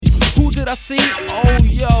did I see? Oh,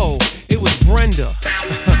 yo, it was Brenda.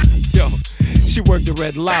 Yo, she worked the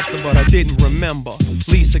Red Lobster, but I didn't remember.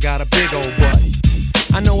 Lisa got a big old butt.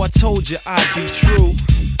 I know I told you I'd be true,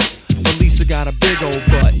 but Lisa got a big old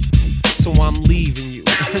butt, so I'm leaving you.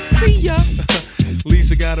 See ya.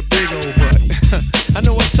 Lisa got a big old butt. I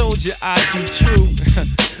know I told you I'd be true,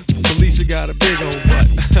 but Lisa got a big old butt,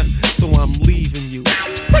 so I'm leaving you.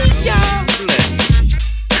 See ya.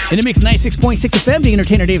 In the mix, 96.6 FM, the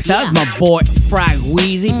entertainer Dave Styles, my boy Fry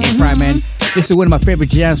Weezy. Hey, Fry, man, this is one of my favorite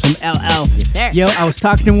jams from LL. Yes, sir. Yo, I was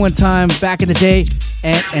talking to him one time back in the day,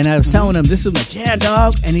 and I was telling him, this is my jam,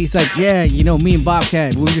 dog. And he's like, yeah, you know, me and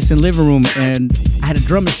Bobcat, we were just in the living room, and I had a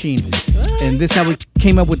drum machine. What? And this is how we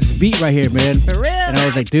came up with this beat right here, man. For real? And I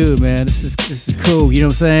was like, dude, man, this is cool, you know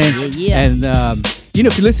what I'm saying? Yeah. And, you know,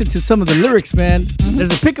 if you listen to some of the lyrics, man,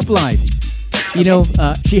 there's a pickup line. You know,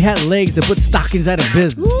 she had legs to put stockings out of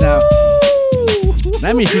business. Now,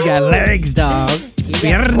 that means she got legs, dog.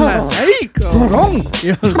 Piernas.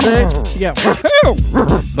 You know what I'm saying? She got.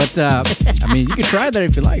 But, I mean, you can try that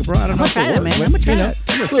if you like, bro. I don't know. I'm gonna try that, man. I'm gonna try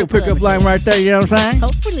that. Little pickup line right there, you know what I'm saying?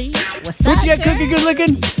 Hopefully. What's up, What you got cooking good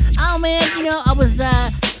looking? Oh, man, you know,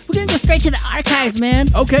 we're gonna go straight to the archives, man.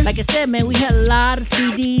 Okay. Like I said, man, we had a lot of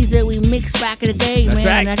CDs that we mixed back in the day, That's man.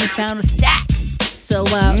 right. And I just found a stack. So,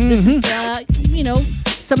 this is, you know,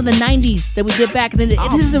 some of the 90s that we did back in the day.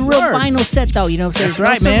 This is a real vinyl set, though, you know what I'm saying? That's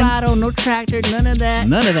right, man. No Serato, no Tractor, none of that.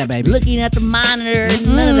 None of that, baby. Looking at the monitor,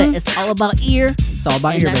 none of that. It's all about ear. It's all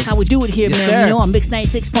about And ear, that's baby. how we do it here, Yes, man. sir. You know, on Mix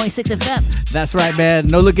 96.6 FM. That's right, man.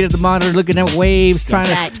 No looking at the monitor, looking at waves, trying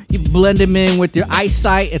right. to you blend them in with your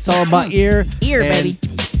eyesight. It's all about ear. Ear, and baby.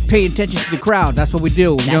 Pay attention to the crowd. That's what we do. You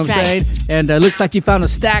know what I'm That's right. saying? And looks like you found a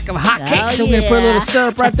stack of hot cakes. So we're going to put a yeah. little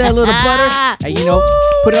syrup right there, a little butter. And, you know,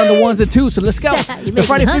 put it on the ones and twos. So let's go. You The make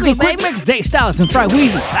Friday me hungry, Freaky Quick baby. Mix, Dave Styles and Fry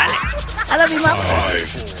Weezy. I love you, mama. 5,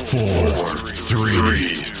 4,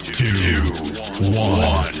 3, 2,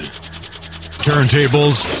 1.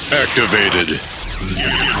 Turntables activated.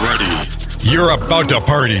 Get ready. You're about to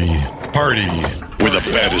party. Party with the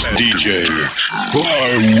baddest DJ.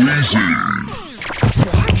 Fly Weezy.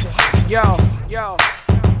 Yo,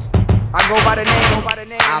 I go by the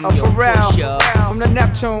name of Pharrell from the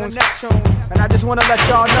Neptunes, and I just wanna let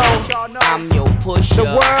y'all know I'm your pusher. the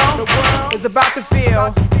world is about to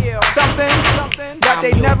feel something that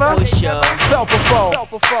they never felt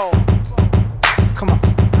before. Come on.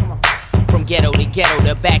 From ghetto to ghetto,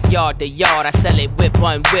 the backyard to yard, I sell it whip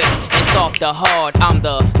on whip and soft to hard. I'm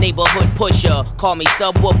the neighborhood pusher, call me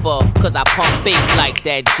subwoofer, cause I pump bass like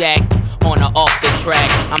that, Jack. On or off the track,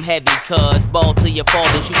 I'm heavy cuz ball till you fall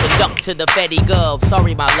and shoot the duck to the Fetty Gov.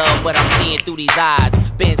 Sorry my love, but I'm seeing through these eyes.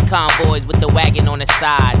 Benz convoys with the wagon on the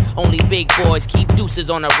side. Only big boys keep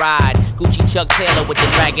deuces on the ride. Gucci Chuck Taylor with the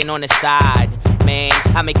dragon on the side. Man,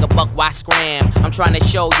 I make a buck, why scram? I'm trying to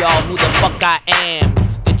show y'all who the fuck I am.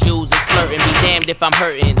 The Jews is flirting, be damned if I'm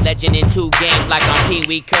hurting. Legend in 2 games like I'm Pee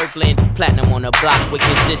Wee Kirkland. Platinum on the block with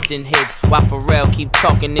consistent hits, while Pharrell keep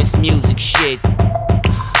talking this music shit.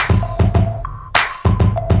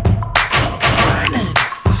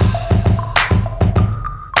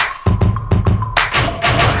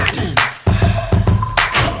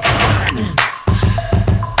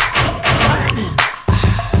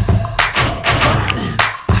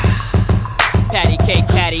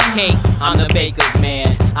 Patty cake, I'm the baker's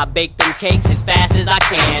man. I bake them cakes as fast as I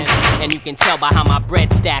can, and you can tell by how my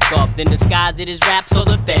bread stack up. Then disguise it as rap so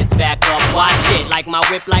the feds back up. Watch it, like my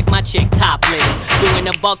whip, like my chick topless. Doing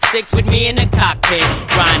a $1.6 with me in the cockpit.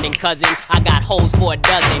 Grinding, cousin, I got hoes for a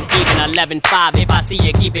dozen. Even 11.5 if I see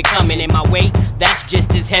you keep it coming. In my weight, that's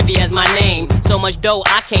just as heavy as my name. So much dough,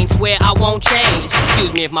 I can't swear I won't change.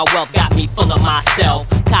 Excuse me if my wealth got me full of myself.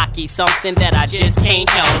 Cocky, something that I just can't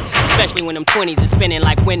help. Especially when them 20s is spinning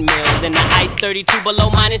like windmills. And the ice 32 below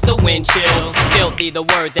minus the wind chill. Filthy, the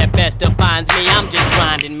word that best defines me. I'm just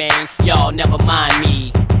grinding, man. Y'all never mind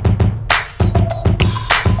me.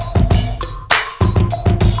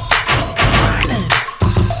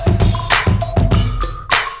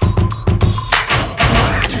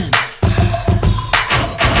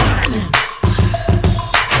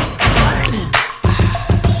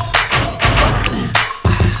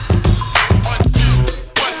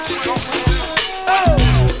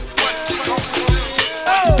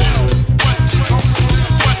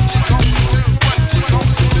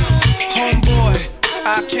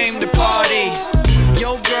 I came to party.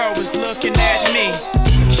 Your girl was looking at me.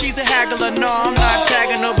 She's a haggler, no, I'm not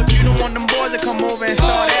tagging her, but you don't want them boys to come over and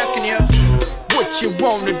start asking you what you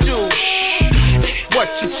wanna do,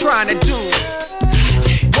 what you trying to do,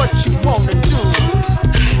 what you wanna do,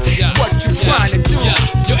 what you trying to do.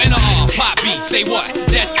 Yo, NR, pop beats, say what?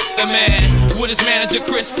 That's the man. With his manager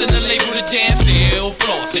Chris and the label The Jam, still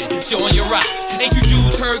flossing, showing your rocks. Ain't you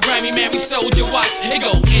dudes heard Grammy, man, we stole your watch. It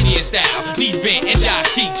go Indian style, knees bent and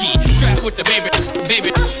dashiki. Strapped with the baby,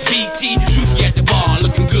 BT. Juicy at the bar,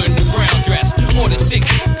 looking good in the brown dress. Order 6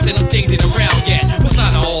 and them things ain't around yet.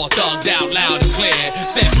 Persona all thugged out, loud and clear.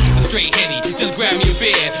 Said straight Henny, just grab me a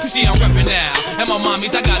beer. You see I'm reppin' now, and my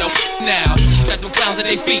mommies I got a now. Got them clowns at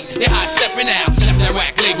their feet, they hot stepping out. Left that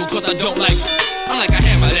whack label cause I don't like. I'm like a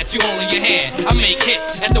hammer that you hold in your hand. I make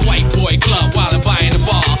hits at the white boy club while I'm buying the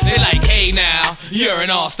bar. They like, hey now, you're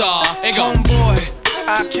an all-star. They go, homeboy,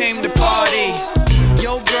 I came to party.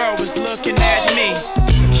 Your girl was looking at me.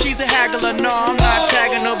 She's a haggler, no, I'm not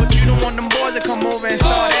tagging her, but you don't want them boys to come over and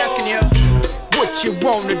start asking you what you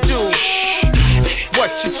wanna do,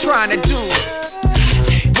 what you trying to do,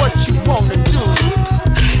 what you wanna do,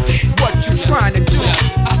 what you trying to do.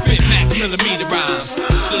 I spit Mac millimeter rhymes,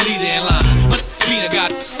 the leader in line. My Peter got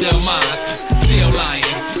their minds, still lying,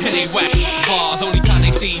 and they whack bars. Only time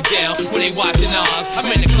they seen jail when they watching ours. I'm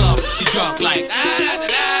in the club, he drunk like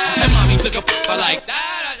and mommy took a like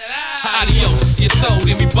adios, your soul,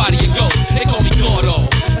 then me body and ghost. They call me Gordo,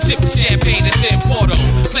 sipping champagne that's in Porto,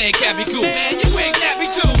 playing Cappy Cool. Man, you ain't nappy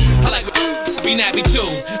too. I like I be nappy too.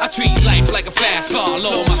 I treat life like a fast car,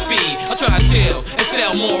 low on my speed. I try to chill and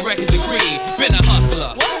sell more records than Creed. Been a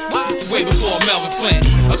hustler, way before Melvin Flint.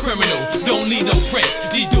 A criminal, don't need no prints.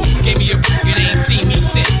 These dudes gave me a and ain't seen me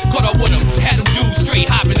since. Caught up with them, had them dudes straight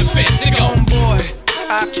hopping the fence. They go, homeboy,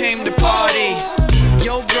 I came to party.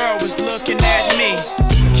 Your girl was looking at me.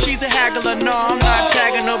 She's a haggler, no, I'm not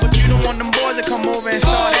tagging her, but you don't want them boys to come over and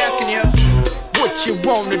start asking you what you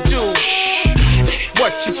wanna do,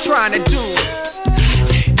 what you trying to do,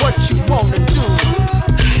 what you wanna do,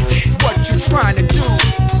 what you trying to do.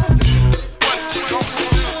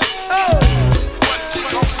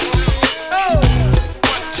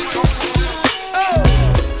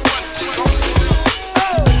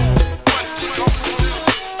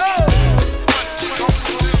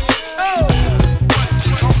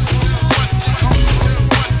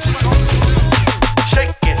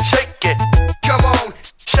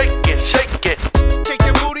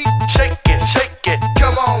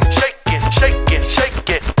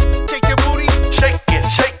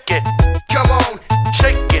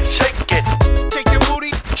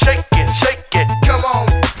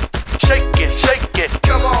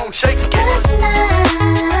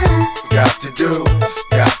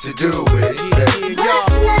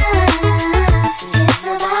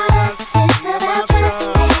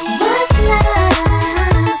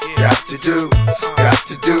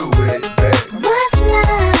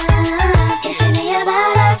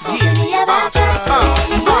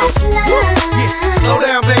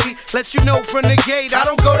 From the gate, I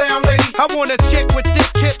don't go down, lady. I want a chick with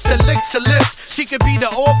thick hips and licks her lips. She could be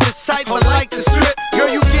the office type, but like the strip.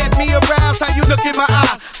 Girl, you get me aroused, how you look in my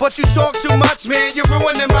eye. But you talk too much, man, you're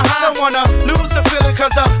ruining my high. I don't wanna lose the feeling,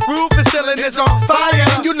 cause the roof is ceiling is on fire.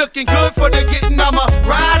 And you looking good for the getting, I'm a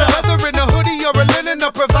rider. Whether in a hoodie or a linen,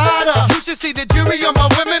 a provider. You should see the jury on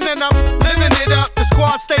my women, and I'm living it up. The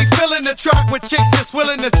squad stay filling the truck with chicks that's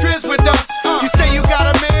willing to trizz with us. You say you got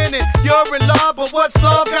a man and you're in love, but what's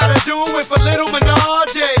love gotta do with a little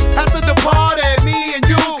menage? After the party, me and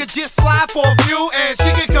you could just slide for a few, and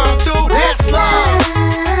she could come too. That's love.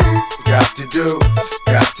 Got to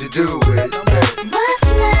do with it, baby. What's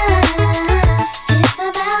love? It's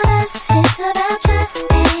about us, it's about just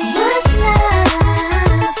me. What's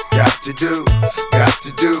love? Got to do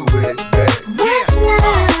with it, baby. What's love?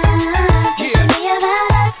 It should be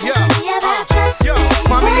about us, it should be about just me.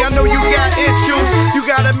 Mommy, I know you got issues. You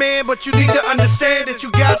got a man, but you need to understand that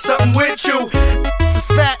you got something with you. This is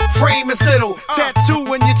fat, frame is little.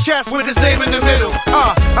 Tattoo in your chest with his name in the middle.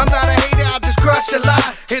 I'm not a hater, I'll just crush a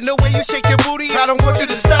lot. In the way you shake your booty, I don't want you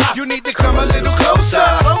to stop. You need to come a little closer.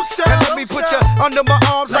 And let me put you under my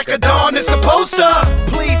arms like a dawn is supposed to.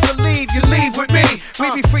 Please believe you leave with me. We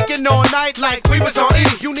be freaking all night like we was on E.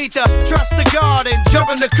 You need to trust the God and jump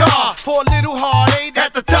in the car for a little heartache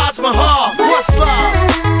at the Taj Mahal. What's love?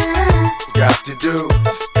 Got to do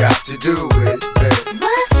with it, baby.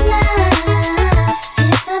 What's love?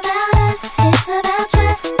 It's about us, it's about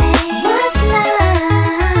just me. What's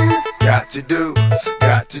love? Got to do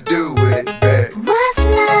with it, baby. What's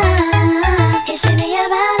love? It should be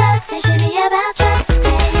about us, it should be about just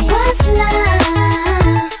me. What's love?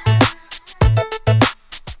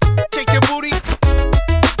 Take your booty.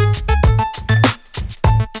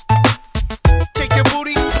 Take your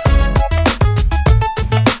booty.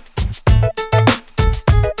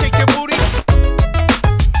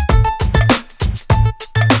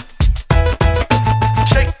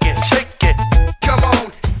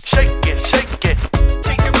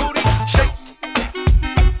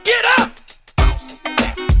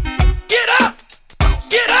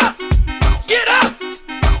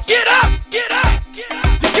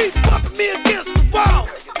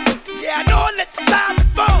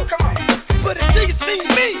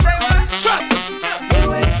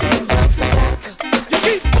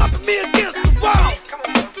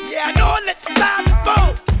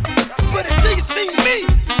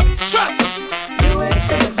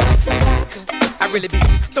 really be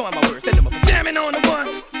throwing my words, setting them up, jamming on the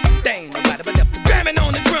one. They ain't nobody but left ramming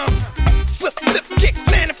on the drum. Swift flip kicks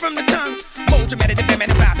landing from the tongue. More dramatic than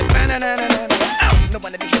Batman and Robin. I'm the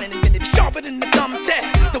one to be hitting and bending sharper than the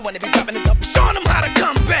thumbtack. The one to be dropping it up, showing them how to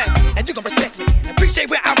come back. And you gon' respect me and appreciate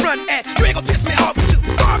where I run at. You ain't gon' piss me off, you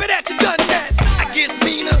sorry that you done that. I get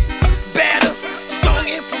meaner, badder, strong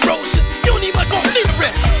and ferocious. You don't need much more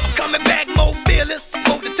secret. I'm coming back more fearless,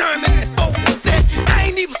 more determined and focused.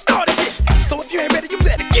 I ain't even started yet, so if you ain't ready, you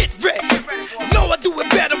better get ready. Know I do it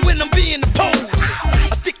better when I'm being opposed.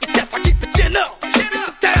 I stick your chest, I keep your chin up.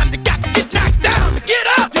 Sometimes you got to get knocked down to get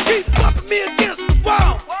up. You keep bumping me against the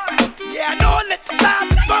wall. Yeah, I know I let you slide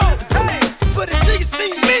before, but until you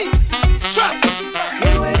see me, trust me.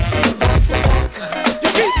 You ain't seen bouncing back. You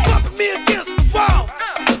keep bumping me against the wall.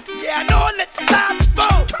 Yeah, I know I let you slide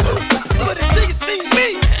before, but until you see me,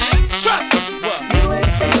 trust me. You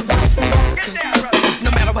ain't seen bouncing back.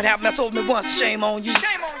 No matter what happened, I sold me once. Shame on you.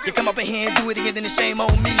 You come up in here and do it again, then it's shame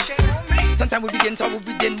on me. Sometimes we be getting told what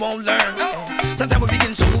we didn't want to learn. Sometimes we be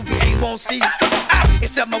getting shown what we ain't won't see. I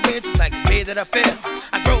accept my wins just like the way that I feel.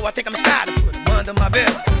 I grow, I take I'm inspired to put them under my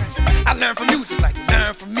belt. I learn from you just like you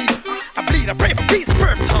learn from me. I bleed, I pray for peace and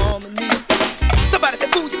perfect harmony. Somebody said,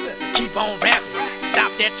 fool, you better keep on rapping.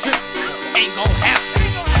 Stop that tripping, ain't gon' happen.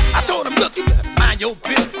 I told him, look, you better mind your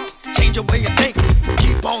business. Change your way of thinking,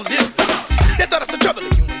 keep on living. That's not us the trouble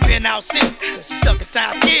that you ain't been out since. Cause you stuck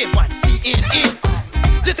inside scared, watch CNN.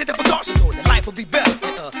 Just take the precautions so that life will be better.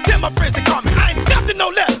 Tell my friends to call me, I ain't accepting no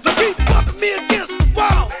less. So keep bumping me against the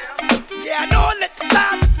wall. Yeah, I know I let you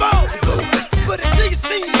slide before, but until you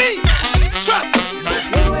see me, trust me.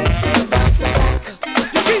 You ain't seen bouncing back.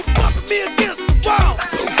 You keep bumping me against the wall.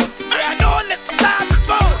 Yeah, I know I let you slide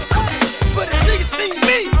before, but until you see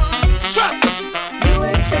me, trust me. You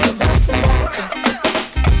ain't seen bouncing back.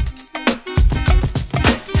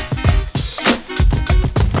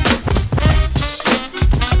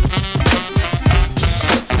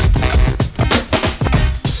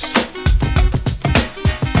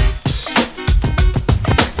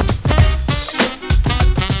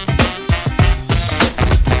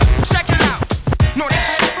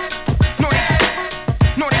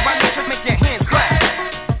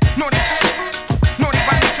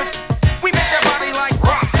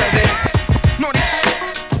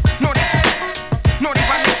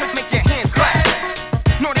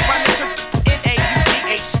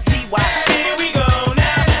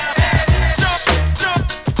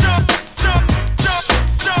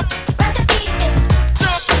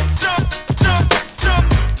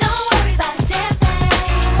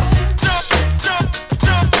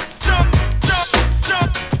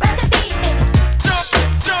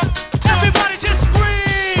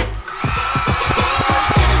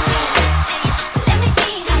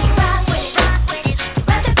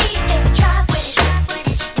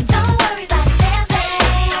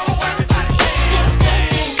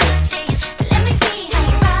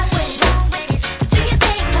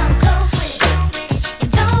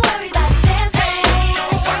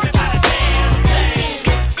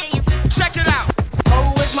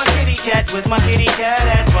 Where's my kitty cat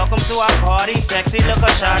at? Welcome to our party. Sexy look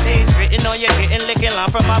of shawties. Written on your kitten, licking line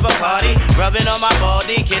from my Bacardi. Rubbing on my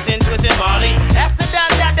baldy, kissing, twisting Molly. That's the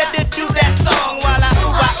done that do that song while I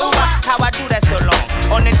ooh-ah. How I do that so long?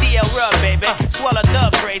 On the DL rub, baby. Swallow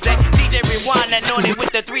the crazy. DJ rewind that naughty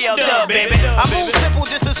with the 3L dub, baby. I move simple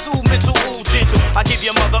just to soothe mental, ooh, gentle. I give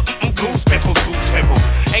your mother goose pimples.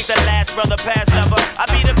 Ain't the last brother, past lover. I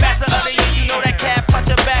be the bastard of the year, you know that calf, punch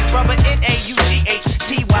your back, brother.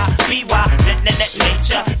 N-A-U-G-H-T-Y-B-Y.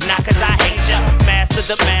 Nature, not cause I hate ya. Master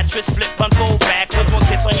the mattress, flip, unfold backwards. One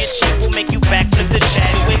kiss on your cheek will make you backflip the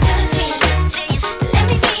Chadwick.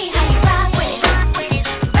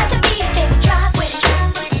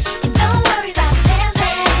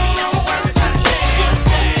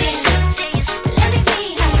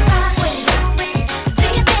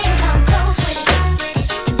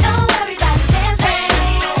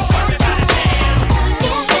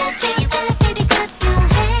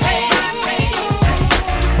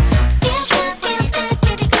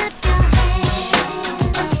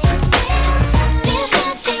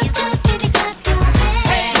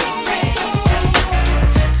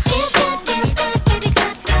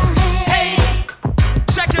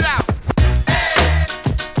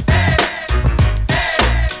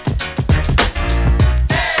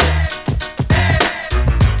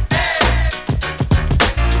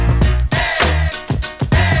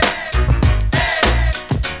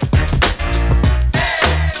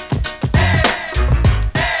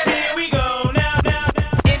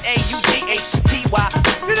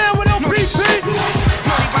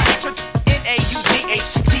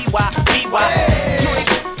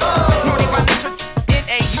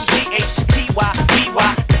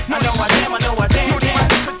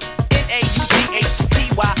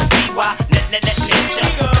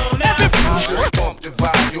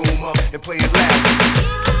 it loud.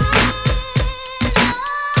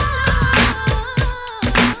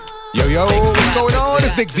 Yo, what's going on?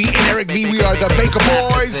 It's Nick V and Eric V. We are the Baker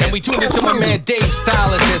Boys. And we tuned into my man Dave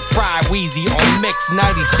Stylus and Fry Weezy on Mix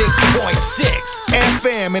 96.6.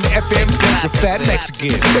 FM and FM stands for Fat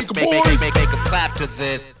Mexican. Baker Boys. Make a clap to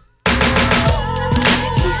this.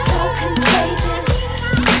 He's so contagious,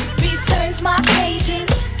 returns my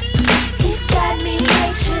pages. He's got me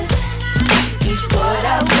anxious. He's what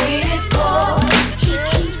I waited for. He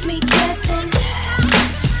keeps me guessing.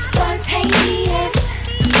 Spontaneous.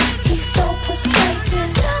 He's so persuasive.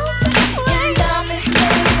 And I'm his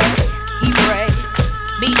favorite. He breaks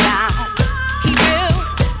me down. He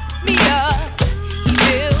builds me up. He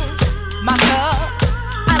builds my cup.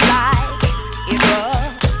 I like it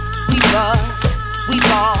rough. We bust, we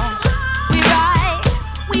ball, we rise,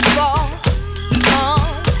 we fall. He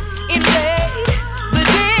comes in late, but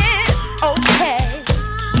it's okay.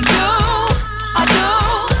 We do, I do.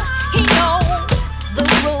 He knows the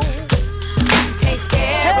rules. He takes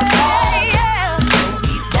care of all. No,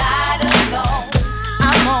 he's not alone.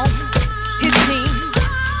 I'm on his team.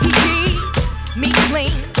 He keeps me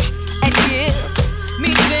clean and gives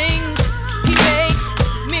me things. He makes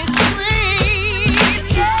me scream.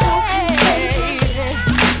 He's so contagious,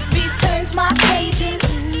 returns my pages.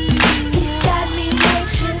 He's got me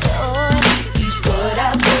anxious. He's what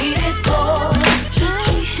I waited for. He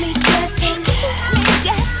keeps me guessing.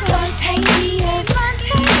 Spontaneous.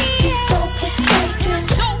 He's so persuasive.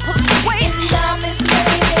 And I'm his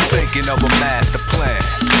favorite. Thinking of a master plan.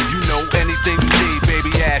 You know anything you need,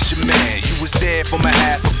 baby, ask your man. You was there for my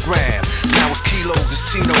half a gram. Now it's kilos and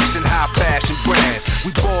C-notes and high fashion brands.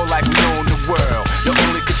 We ball like we own the world. The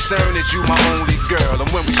only concern is you, my only girl. And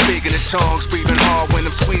when we speaking in tongues, breathing hard when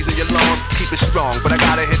I'm squeezing your lungs. Keep it strong, but I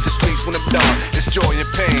gotta hit the streets when I'm done. It's joy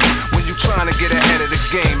and pain. When you trying to get ahead of the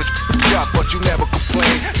game, it's up, but you never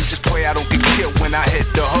complain. You just pray I don't get killed when I hit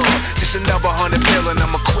the hood. Just another 100 million,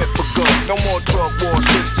 I'm equipped for good. No more drug wars,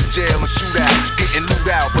 trips to jail and shootouts. Getting loot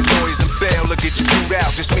out, but lawyers and bail will get you through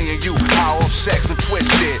out. Just me and you, high off sex and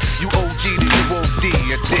twisted. You OG to you OD,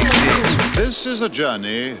 addicted. This is a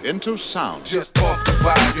journey into sound. Just pump the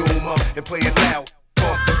volume up and play it loud.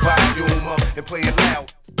 Pump the volume up and play it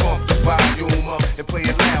loud. Pump the volume up and play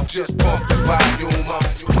it loud. Just pump the volume up.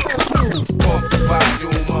 Pump the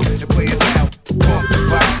volume up and play it loud. Pump the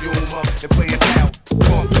volume up and play it loud.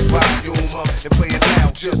 Pump the volume up and play it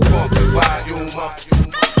loud. Just pump the volume up.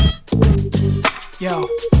 Yo,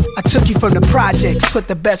 I took you from the projects, put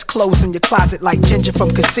the best clothes in your closet like Ginger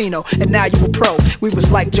from Casino, and now you a pro. We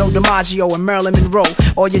was like Joe DiMaggio and Marilyn Monroe.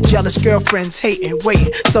 All your jealous girlfriends hating,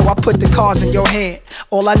 waiting, so I put the cards in your hand.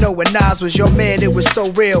 All I know when Nas was your man, it was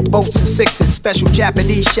so real. Boats and sixes, special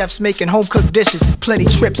Japanese chefs making home-cooked dishes. Plenty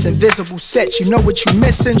trips, invisible sets, you know what you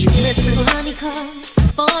missing? You missing? Honeycombs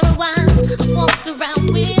for a while. I walked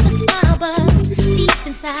around with a smile, but deep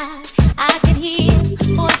inside I could hear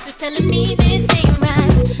voices telling me this ain't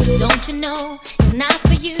right. Don't you know it's not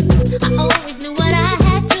for you? I always knew what I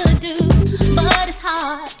had to do, but it's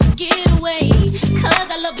hard to get away. Cause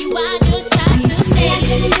I love you, I just tried to stay. I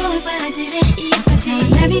couldn't do it, but I did it. Yes, I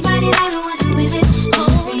did. Everybody that I wasn't with it.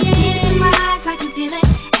 Oh, yeah. Tears in my eyes, I can feel it.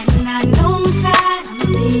 And I know inside I'ma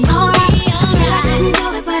be alright. I said I couldn't do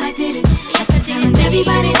it, but I did it. Yes, I did.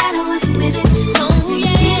 Everybody that I wasn't with it. Oh,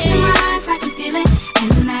 yeah. Tears in my eyes, I can feel it.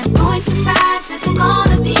 And that voice inside says I'm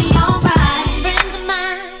gonna be alright. Friends of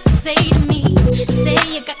mine say to me, say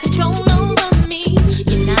you got control over me.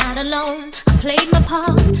 You're not alone, I played my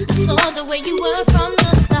part. I saw the way you were from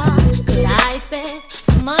the start. Could I expect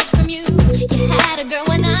so much from you? You had a girl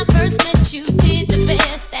when I first met you. Did the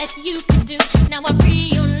best that you could do. Now I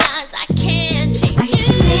realize I can't change you. I used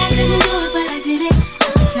to say I couldn't do it, but I did it.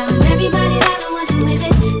 After telling everybody that I wasn't with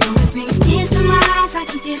it. Though it brings tears to my eyes, I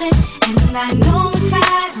can feel it. And I know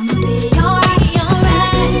inside I'ma be alright. I said I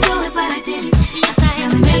couldn't do it, but I did it. After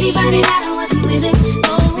telling everybody that I wasn't with it.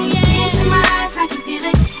 Though it brings tears to my eyes, I can feel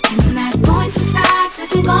it. And that voice inside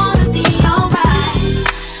says I'm gonna be alright.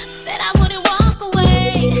 Said I wouldn't walk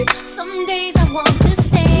away. Some days I want to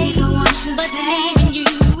stay, but leaving you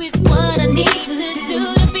is what I need to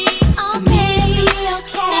do to be okay.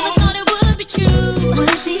 Never thought it would be true.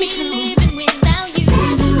 Me living without you.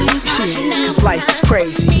 Shit, this life is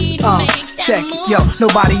crazy. Check it, yo,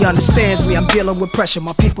 nobody understands me. I'm dealing with pressure.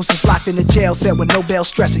 My peoples is locked in the jail cell with no bail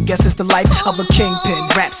stressing. Guess it's the life of a kingpin.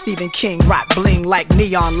 Rap Stephen King, rock bling like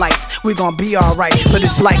neon lights. We gon' be alright, but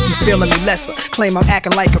it's like you feeling me lesser. Claim I'm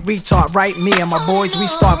acting like a retard, right? Me and my boys, we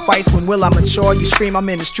start fights. When will I mature? You scream I'm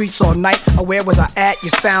in the streets all night. Or where was I at? You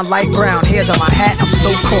found light brown hairs on my hat. I'm so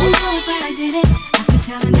cold. I did it. After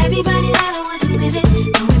telling everybody that I wasn't with it.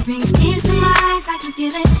 brings tears to my eyes, I can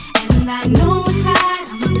feel it. And I know inside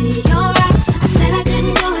I'ma be alright. I said I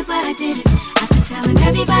couldn't do it, but I did it. After telling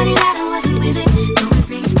everybody that I wasn't with it. Though it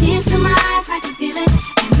brings tears to my eyes, I can feel it.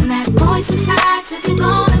 And that voice inside says I'm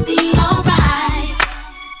gonna be alright.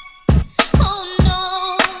 Oh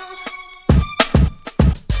no.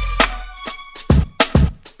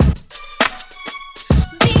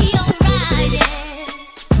 Be alright,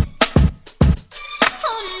 yes.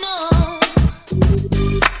 Oh no.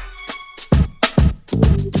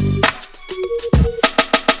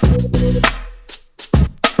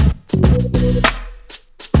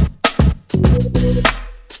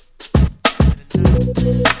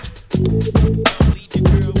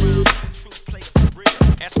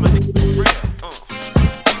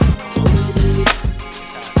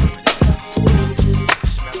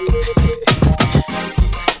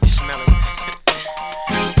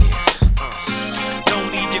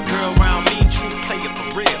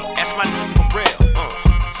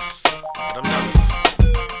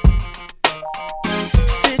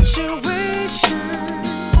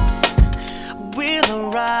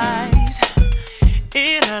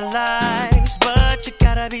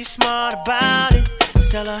 Smart about it.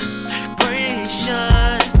 Celebrations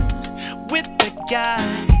with the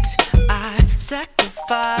guys I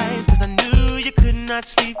sacrificed, cause I knew you could not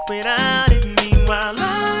sleep without it. Meanwhile I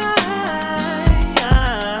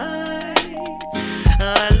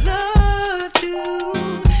loved you.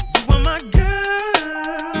 You were my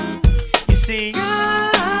girl. You see I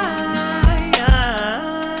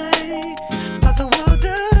thought the world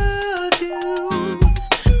of you,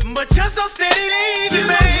 but you're so steady leaving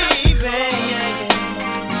me.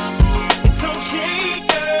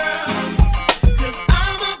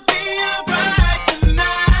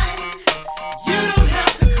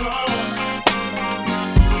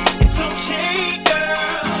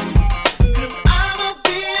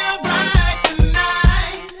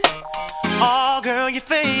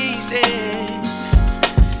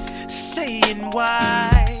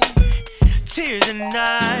 Tears and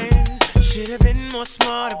eyes, should've been more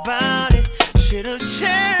smart about it. Should've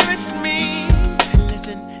cherished me,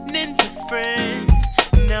 listening to friends.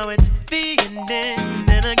 Now it's the ending,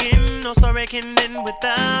 then again, no story can end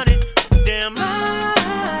without it. Damn, I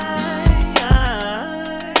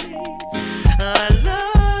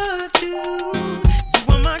loved you. You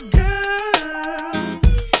were my girl.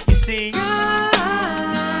 You see,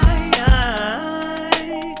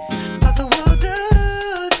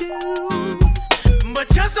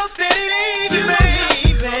 so steady leaving me,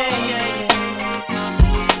 baby.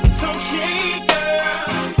 It's okay, girl,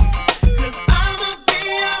 cause I'ma be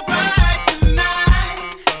alright tonight.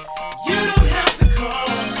 You don't have to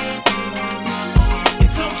call.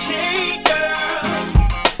 It's okay, girl,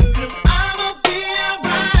 cause I'ma be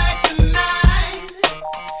alright tonight.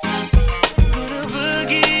 I'm gonna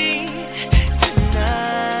boogie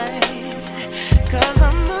tonight, cause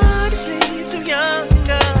I'm honestly too young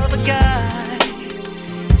of a guy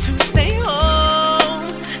stay home,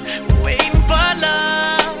 waiting for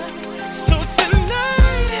love. So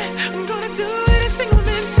tonight, I'm gonna do it a single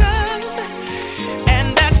time, and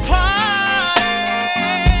that's party.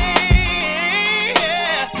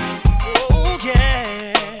 Oh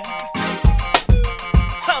yeah.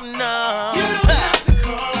 Oh no. You don't have to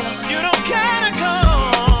call. You don't gotta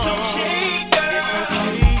call. It's okay, girl. It's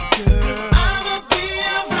okay, girl. 'Cause I'ma be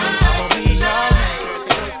alright. I'ma be alright.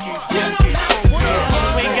 You don't have to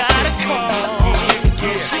call. We gotta call.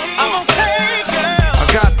 I'm okay, girl. I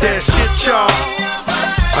got that shit, y'all.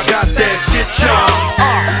 I got that shit, y'all.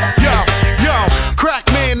 Yo, crack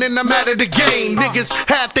man, and I'm out of the game. Niggas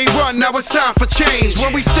had they run, now it's time for change.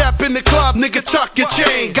 When we step in the club, nigga, tuck your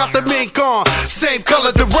chain. Got the mink on, same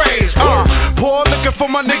color the range. Pour liquor for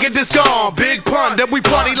my nigga that's gone. Big pun, then we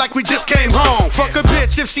party like we just came home. Fuck a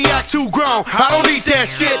bitch if she act too grown. I don't need that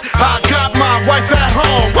shit, I got my wife at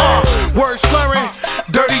home. Word slurring,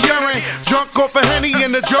 dirty urine, drunk off a Henny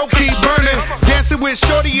and the joke keep burning. Dancing with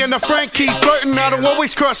Shorty and the friend keep flirting. I don't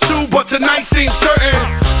always crush too, but tonight seems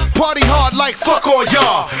certain. Party hard like fuck all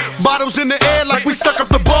y'all. Bottles in the air like we stuck up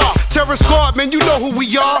the bar. Terror squad, man, you know who we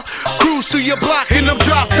are. Cruise through your block in them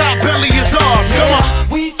drop top, belly is ours. Come on.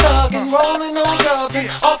 We thuggin', rollin' on dubs and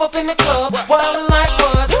off up in the club, wildin' like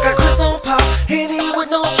what? Got Chris on pop, hit it with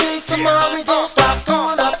no chase, so mommy don't stop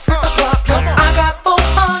throwing up 6 o'clock. 'Cause I got 4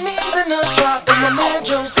 honeys in the drop, and my man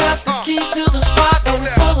Joe's got the keys to the spot, and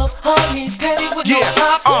it's full of honeys, panties with no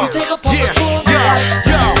tops. We take a pump and pull the light.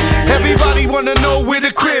 Everybody wanna know where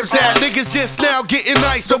the crib's at. Niggas just now getting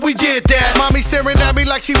nice, but we did that. Mommy staring at me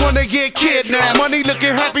like she wanna get kidnapped. Money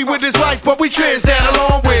looking happy with his life, but we trans that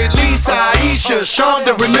along with Lisa, Aisha. Keisha,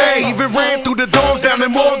 Shonda, Renee. Even ran through the doors down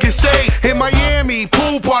in Morgan State. In Miami,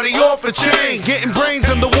 pool party off a chain. Getting brains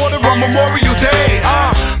in the water on Memorial Day.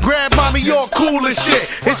 Grab mommy, all cool and shit.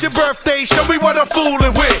 It's your birthday, show me what I'm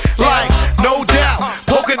fooling with. Like, no doubt,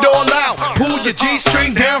 poke it all out. Pull your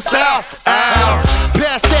G-string down south. Ow.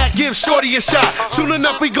 Past that, give shorty a shot. Soon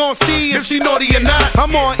enough we gon' see if she naughty or not.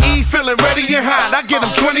 I'm on E, feeling ready and hot. I get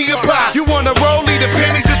them 20 a pop. You wanna roll, leave the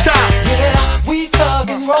panties a top. Yeah, we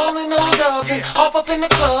thuggin', rollin' on dubin', off up in the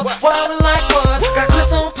club, wildin' like what? Got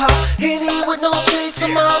Chris on pop, Henny with no chaser,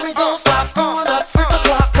 mommy don't stop, going up 6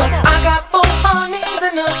 o'clock. Cause I got 4 honeys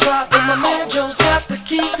in the drop, and my man Joe's got the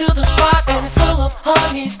keys to the spot, and it's full of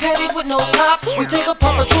honeys, panties with no tops. We take a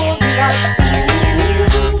puff of tour, we like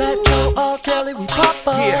Fat Joe, R. Kelly, we pop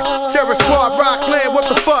up. Yeah, Terror Squad, Rockland, what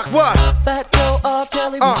the fuck, what? Fat Joe, R.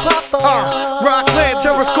 Kelly, we pop up. Rockland,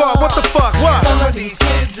 Terror Squad, what the fuck, what? Some of these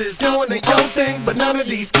kids is doing their own thing, but none of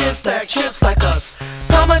these kids stack chips like us.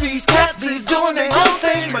 Some of these cats is doing their own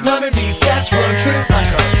thing, but none of these cats run tricks like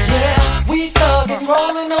us. Yeah, we thuggin',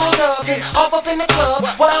 rollin' on dubbin', off up in the club,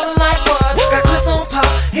 wildin' like what? Got Chris on pop,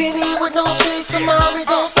 Henny with no chaser, mommy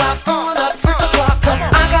don't stop, going up 6 o'clock. Cause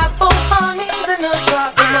I got 4 honeys in the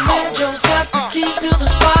drop, and my man Joe's got the keys to the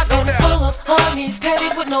spot, and it's full of honeys,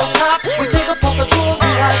 panties with no tops. We take a puff of tour, we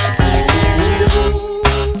like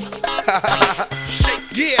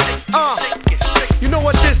yeah, you know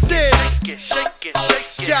what this is?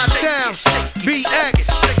 Shot-Town, BX,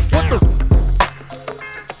 what the?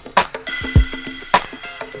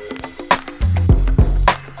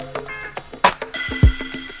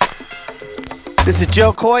 This is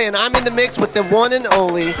Joe Coy, and I'm in the mix with the one and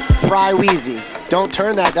only Fry Weezy. Don't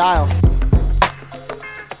turn that dial.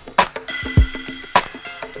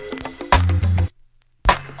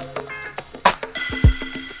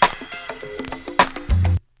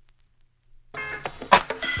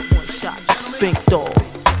 Big dog.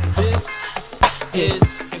 This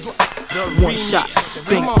is the one remix. Shot.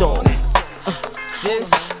 Big dog.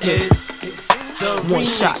 This is the one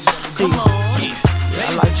remix. Shot. Come on. Yeah.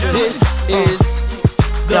 I like this. Is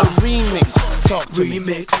the remix. Talk to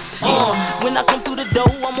remix. When I come through the door,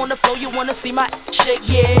 I'm on the floor. You wanna see my shake?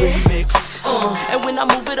 Yeah. Remix. And when I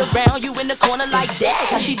move it around, you in the corner like that.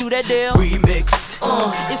 How she do that deal? Remix.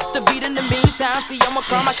 It's the beat in the meantime. See, I'm a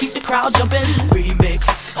crime. I keep the crowd jumping. Remix.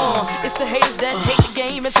 It's the haters that hate the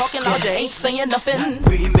game and talking loud. You ain't saying nothing.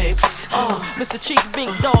 Remix. Mr. Cheek, Big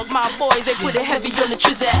Dog, my boys, they put it heavy on the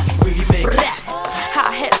trizat. Remix.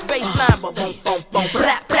 Hi-hats, bassline, but boom, boom, boom,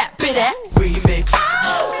 brap, brap, bit that. Remix.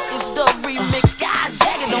 It's the remix. God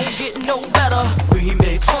dang it, don't get no better.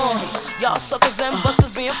 Remix. Y'all suckers and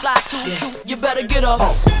busters being fly too cute. You better get up.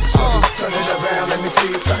 Turn it around, let me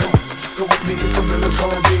see something. Go with me, for real, it's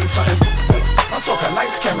gonna be something. I'm talking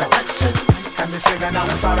lights, camera, action. And me singing out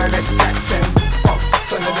the side of this Jackson.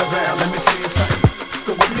 Turn it around, let me see something.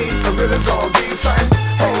 Go with me, for real, it's gonna be something.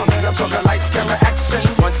 Hey, I'm talking lights, camera, action.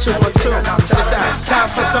 1, 2, 1, 2. It's time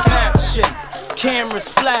for some action. Cameras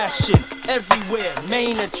flashing everywhere,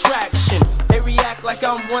 main attraction. They react like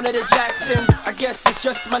I'm one of the Jacksons. I guess it's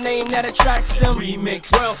just my name that attracts them.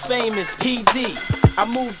 Remix, world famous PD. I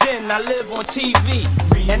moved in, I live on TV.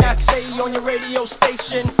 And I stay on your radio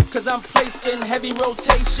station, cause I'm placed in heavy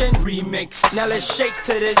rotation. Remix, now let's shake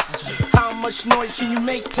to this. How much noise can you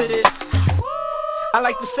make to this? I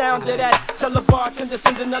like the sound of that. Tell the bartender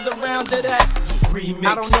send another round of that. Remix.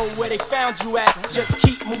 I don't know where they found you at. Just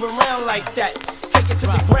keep moving around like that. Take it to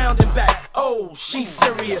the ground and back. Oh, she's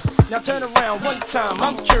serious. Now turn around one time.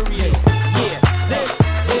 I'm curious. Yeah, this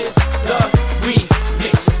is the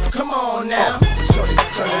remix. Come on now. Shorty,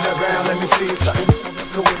 turn it around. Let me see something.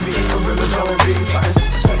 Go with me. For real, it's gonna be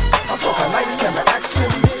something. I'm talking lights, camera, action.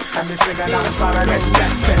 And me singing out the side of this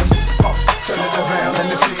Jackson. Turn it around. Let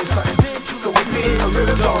me see something. So with me, a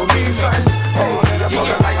little dog means something. Hey, I'm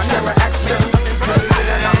talking lights, camera, action.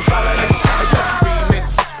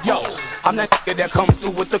 Yo, I'm that nigga that come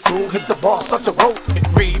through with the crew, hit the bar, start the road,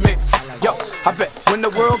 remix. Yo, I bet when the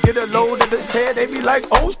world get a load of this head, they be like,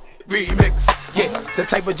 oh, remix. Yeah, the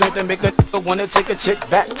type of joint that make a nigga wanna take a chick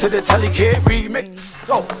back to the telly kid, remix.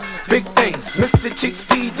 Oh, big things, Mr. Cheeks,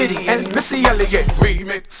 P. Diddy, and Missy Elliott,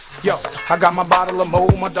 remix. Yo, I got my bottle of Mo,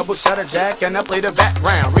 my double shot of Jack, and I play the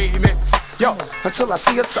background, remix. Yo, until I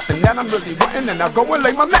see a something that I'm really wanting, and I go and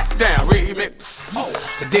lay my Mac down, remix.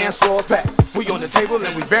 The dance floor's packed, we on the table and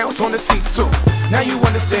we bounce on the seats too. Now you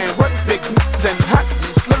understand what big and hot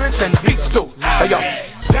lyrics and beats do. Hey yo.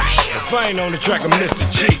 If I ain't on the track, I'm Mr.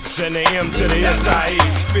 Cheeks, and the M to the SIE,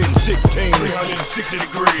 spitting 16, 360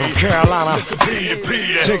 degrees. From Carolina, Mr. P to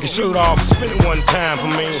P. Take your shirt off, spin it one time for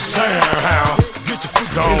me. Somehow, get your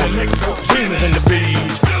freak on. Dreamers in the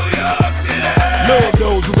beat. Love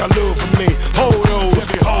those who got love for me. Hold those who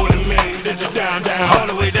be holding me. Down, all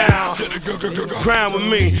the way down to the grind with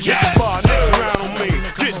me. Get the bar, nigga around on me.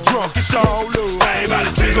 Get drunk, it's all love. I ain't about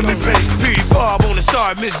to sing on me, baby. P. Bob on the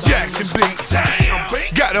star, Miss Jackson beat.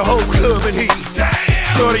 Got the whole club in heat.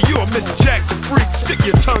 Shorty, you a Mr. Jackson freak. Stick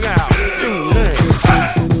your tongue out.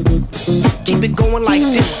 Keep it going like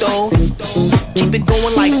this, though. Keep it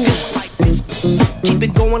going like this. Keep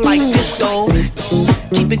it going like this, though.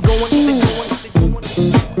 Keep it going, keep it going, keep it going.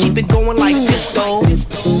 Keep it going like this, though.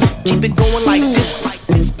 Keep it going like this.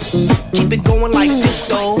 Keep it going like this,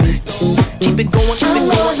 though. Keep it going, keep it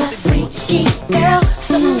going. I want a freaky girl,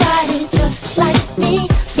 somebody just like me,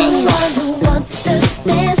 someone who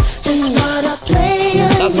understands just what a player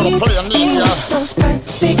needs. Those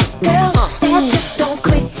perfect girls that just don't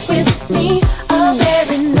click with me. A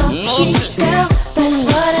very naughty girl, that's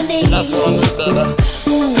what I need. That's what I need, baby.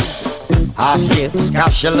 I hear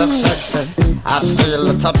Scout, you look sexy. I'd steal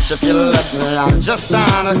a touch if you let me. I'm just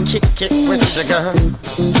down to kick it with you, girl.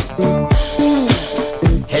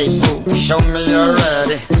 Hey boo, show me you're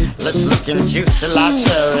ready. Lips looking juicy like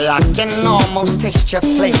cherry. I can almost taste your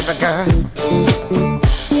flavor, girl.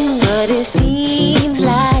 But it seems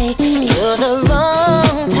like you're the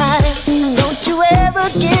wrong type. Don't you ever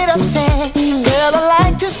get upset, girl, I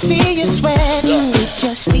like to see you sweat. It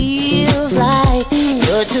just feels like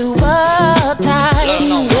you're too uptight.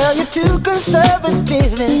 Girl, you're too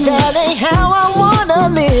conservative, and that ain't how I wanna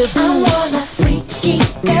live. I want a freaky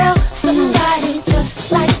girl, somebody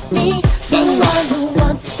just like me, someone who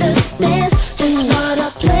understands just what a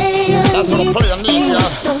player needs.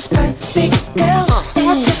 Those perfect girls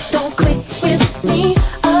that just don't click with me.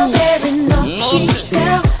 A very naughty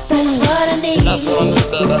girl, that's what I need. That's what I need,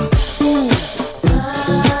 baby.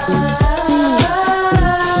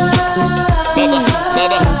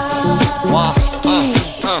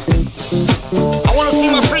 I wanna see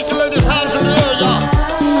my freaky ladies' hands in the air, y'all.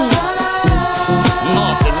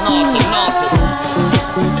 Naughty, naughty, naughty.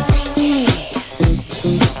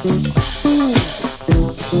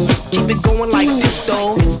 Keep it going like this,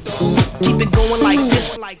 though. Keep it going like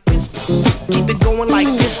this, like this. Keep it going like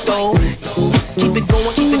this, though. Keep it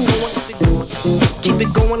going, keep it going, keep it going. Keep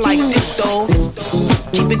it going like this, though.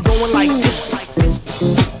 Keep it going like this, like this.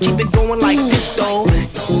 Keep it going like this, though.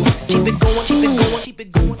 Keep it going, keep it going, keep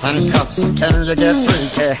it going. Handcuffs, can you get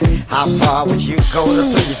freaky? How far would you go to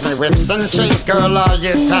please me? Whips and chains, girl, are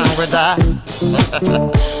you down with that?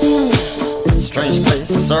 Strange place,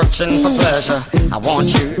 searching for pleasure. I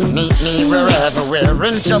want you to meet me wherever,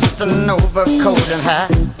 wearing just an overcoat and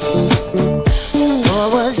hat. Or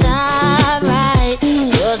was I right?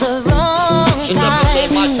 You're the wrong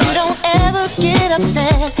type. You don't ever get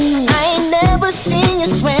upset. I ain't never seen you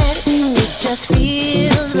sweat. It just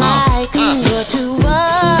feels like you're too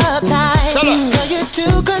uptight. Girl, you're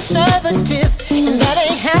too conservative, and that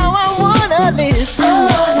ain't how I wanna live. I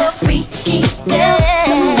want a freaky girl,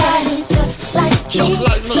 somebody just like me,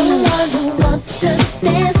 someone who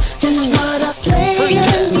understands just what a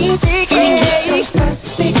player needs. Those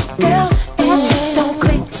perfect girls that just don't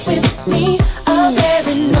click with me. A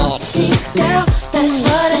very naughty girl, that's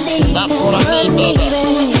what I need. That's what I need,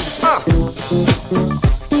 baby.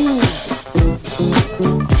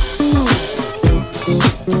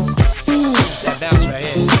 That bounce right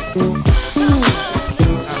here.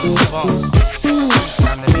 Time to move on.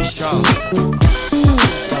 Time to be strong.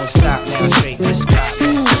 Don't stop now, straight to stop.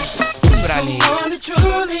 That's what I need. Someone to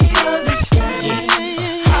truly understand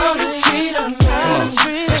how to treat a man. Come on,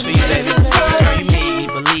 that's for you, baby. Girl, you made me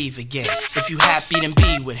believe again. If you happy, then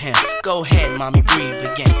be with him. Go ahead, mommy, breathe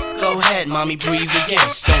again. Go ahead, mommy, breathe again.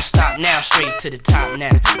 Don't stop now, straight to the top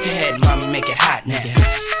now. Go ahead, mommy, make it hot now.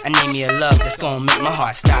 I need me a love that's gonna make my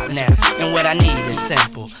heart stop now. And what I need is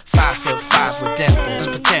simple. 5'5" with dimples,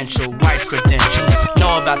 potential wife credentials.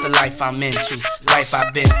 Know about the life I'm into, life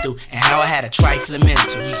I've been through, and how I had a trifling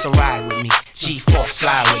mental. So ride with me, G4,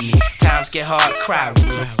 fly with me. Times get hard, cry with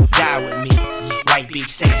me, die with me. White Beach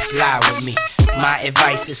Saints, lie with me. My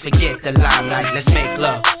advice is forget the limelight. Let's make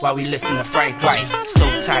love while we listen to Frank White.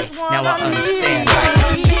 So tight, now I understand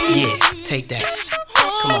life. Yeah, take that.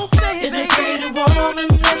 Come on. Is a pretty woman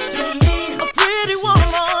next to me? A pretty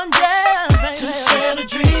woman, yeah, baby. To share the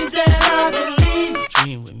dreams that I believe.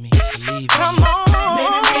 Dream with me, believe. Come on,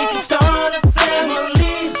 maybe we can start a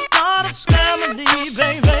family. Start a family,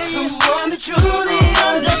 baby. Someone that truly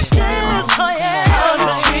understands, oh yeah, how to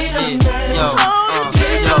treat a man. Yo, what's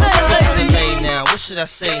the delay now? What should I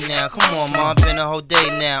say now? Come on, ma, been a whole day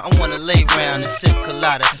now. I wanna lay round and sip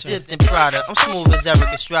colada, dipped in Prada. I'm smooth as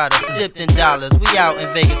Eric Estrada, dipped in dollars. We out in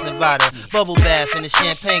Vegas, Nevada. Bubble bath in a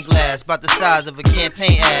champagne glass, about the size of a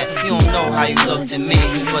campaign ad. You don't know how you looked at me,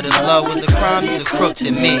 but if love was a crime, you's a crook to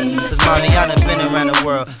me. Cause mommy, I done been around the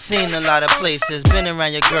world, seen a lot of places, been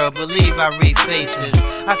around your girl, believe I read faces.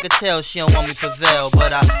 I could tell she don't want me prevail,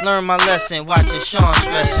 but I learned my lesson watching Sean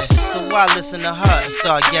stressing. So why listen to her and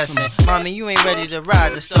start guessing? Mommy, you ain't ready to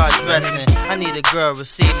ride to start dressing. I need a girl,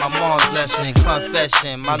 receive my mom's blessing.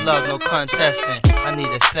 Confession, my love, no contesting. I need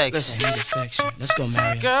affection. Listen, I need affection. Let's go,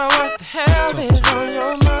 Mary. Girl, what the hell is on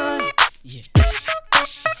your mind? Yeah.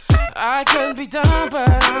 I could be done, but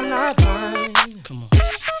I'm not blind. Come on.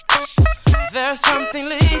 There's something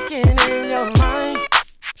leaking in your mind.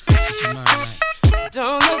 Get your mind right.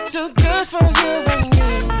 Don't look too good for you and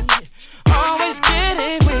me. Always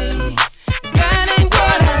getting weak. That ain't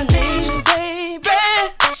what I need, baby.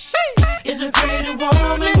 Is a pretty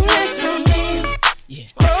woman next to me. Yeah.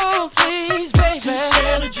 Oh, please, baby. To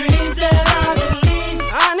share the dreams that I believe.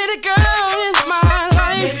 I need a girl in my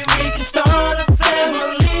life. Maybe we can start a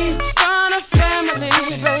family. Start a family,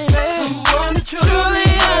 baby. Someone that truly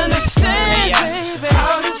understands, baby.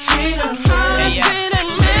 How to treat a man.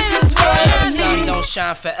 This is what I The sun need. don't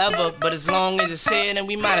shine forever, but as long as it's here, then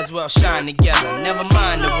we might as well shine together. Never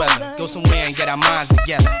mind the weather, go somewhere and get our minds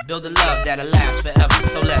together. Build a love that'll last forever.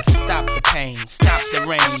 So let's stop the pain, stop the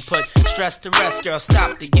rain, put stress to rest, girl.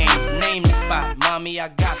 Stop the games, name the spot, mommy. I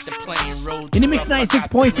got the plane road. In the Mix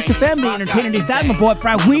 96.6 FM, the entertainer is that my boy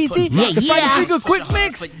Fry Weezy. The Friday Finger Quick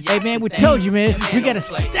Mix. Hey man, we told you, man, we got a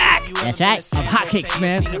stack. That's right. Of hotcakes,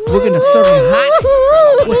 man. We're gonna serve them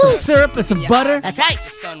hot with some syrup and some butter. That's right.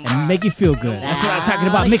 And make you feel good. That's what I'm talking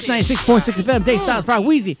about. Mix 96.6 FM. Dave Styles, Fry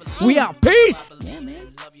Weezy. We out. Peace. Yeah,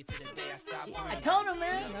 man. I told him,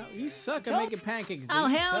 man. You suck at making pancakes. Oh,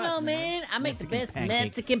 dude. hell You no, suck, man. I make the best pancakes.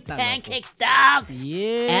 Mexican Not pancakes, dog.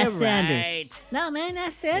 Yeah, Ask Sanders. right. No, man,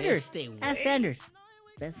 that's Sanders. Stay away. That's Sanders.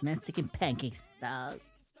 Best Mexican pancakes, dog.